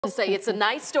Say it's a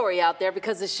nice story out there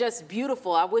because it's just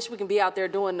beautiful. I wish we can be out there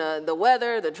doing the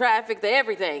weather, the traffic, the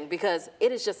everything, because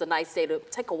it is just a nice day to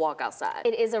take a walk outside.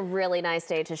 It is a really nice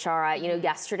day, Tashara. You know,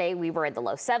 yesterday we were in the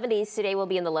low 70s. Today we'll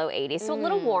be in the low 80s, so a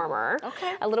little warmer,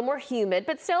 a little more humid,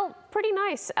 but still pretty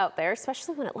nice out there,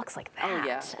 especially when it looks like that. Oh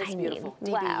yeah, it's beautiful.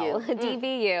 Wow,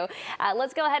 DVU.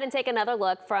 Let's go ahead and take another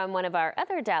look from one of our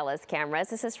other Dallas cameras.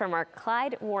 This is from our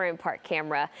Clyde Warren Park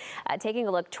camera. Taking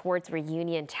a look towards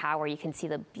Reunion Tower, you can see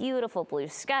the beautiful blue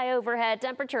sky overhead,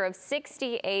 temperature of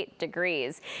 68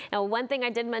 degrees. Now, one thing I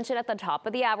did mention at the top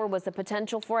of the hour was the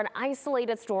potential for an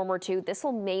isolated storm or two. This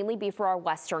will mainly be for our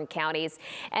western counties,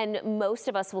 and most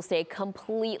of us will stay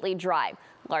completely dry.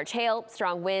 Large hail,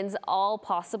 strong winds, all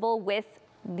possible with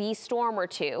the storm or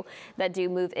two that do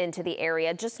move into the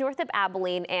area just north of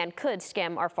Abilene and could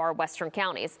skim our far western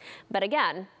counties. But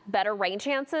again, better rain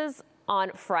chances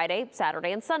on Friday,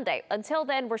 Saturday, and Sunday. Until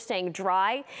then, we're staying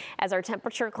dry as our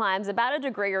temperature climbs about a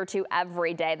degree or two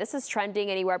every day. This is trending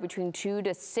anywhere between 2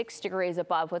 to 6 degrees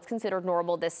above what's considered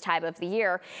normal this time of the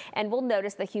year. And we'll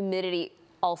notice the humidity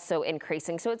also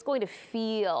increasing. So it's going to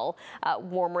feel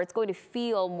warmer. It's going to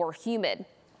feel more humid.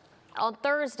 On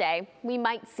Thursday, we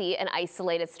might see an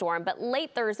isolated storm, but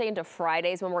late Thursday into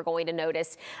Friday is when we're going to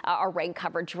notice our rain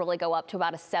coverage really go up to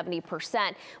about a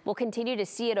 70%. We'll continue to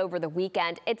see it over the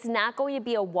weekend. It's not going to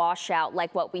be a washout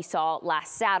like what we saw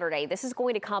last Saturday. This is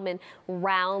going to come in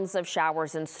rounds of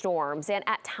showers and storms, and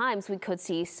at times we could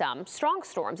see some strong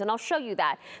storms, and I'll show you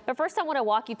that. But first, I want to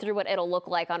walk you through what it'll look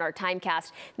like on our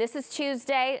timecast. This is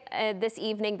Tuesday. This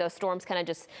evening, those storms kind of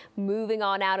just moving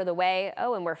on out of the way.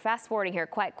 Oh, and we're fast forwarding here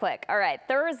quite quick. All right,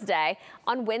 Thursday.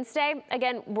 On Wednesday,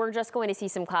 again, we're just going to see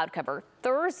some cloud cover.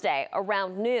 Thursday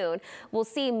around noon, we'll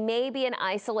see maybe an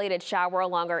isolated shower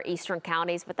along our eastern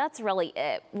counties, but that's really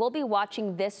it. We'll be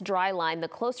watching this dry line. The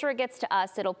closer it gets to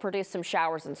us, it'll produce some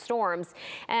showers and storms,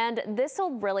 and this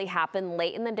will really happen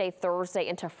late in the day Thursday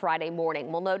into Friday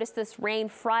morning. We'll notice this rain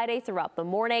Friday throughout the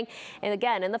morning, and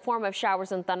again, in the form of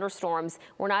showers and thunderstorms.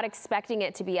 We're not expecting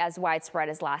it to be as widespread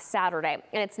as last Saturday,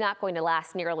 and it's not going to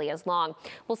last nearly as long.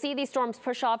 We'll see these storms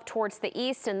push off towards the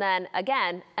east, and then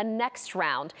again, a next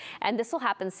round, and this will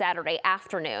happen Saturday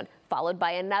afternoon, followed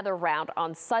by another round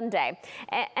on Sunday.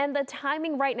 And the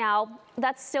timing right now,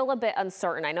 that's still a bit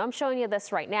uncertain. I know I'm showing you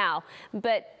this right now,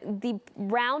 but the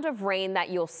round of rain that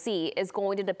you'll see is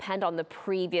going to depend on the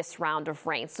previous round of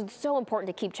rain. So it's so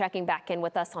important to keep checking back in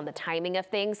with us on the timing of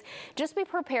things. Just be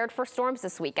prepared for storms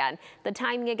this weekend. The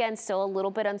timing, again, still a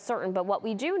little bit uncertain, but what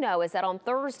we do know is that on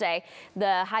Thursday,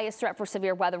 the highest threat for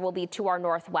severe weather will be to our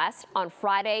northwest. On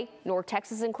Friday, North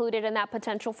Texas included in that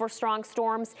potential for strong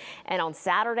storms, and on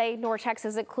Saturday, North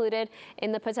Texas included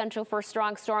in the potential for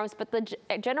strong storms, but the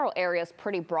general area is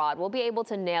pretty broad. We'll be able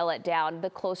to nail it down the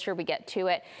closer we get to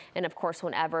it, and of course,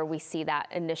 whenever we see that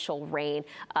initial rain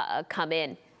come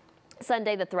in.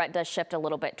 Sunday, the threat does shift a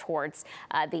little bit towards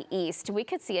the east. We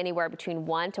could see anywhere between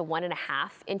 1 to 1.5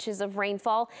 inches of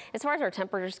rainfall. As far as our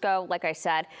temperatures go, like I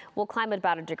said, we'll climb at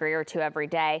about a degree or two every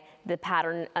day. The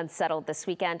pattern unsettled this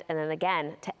weekend, and then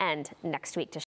again to end next week.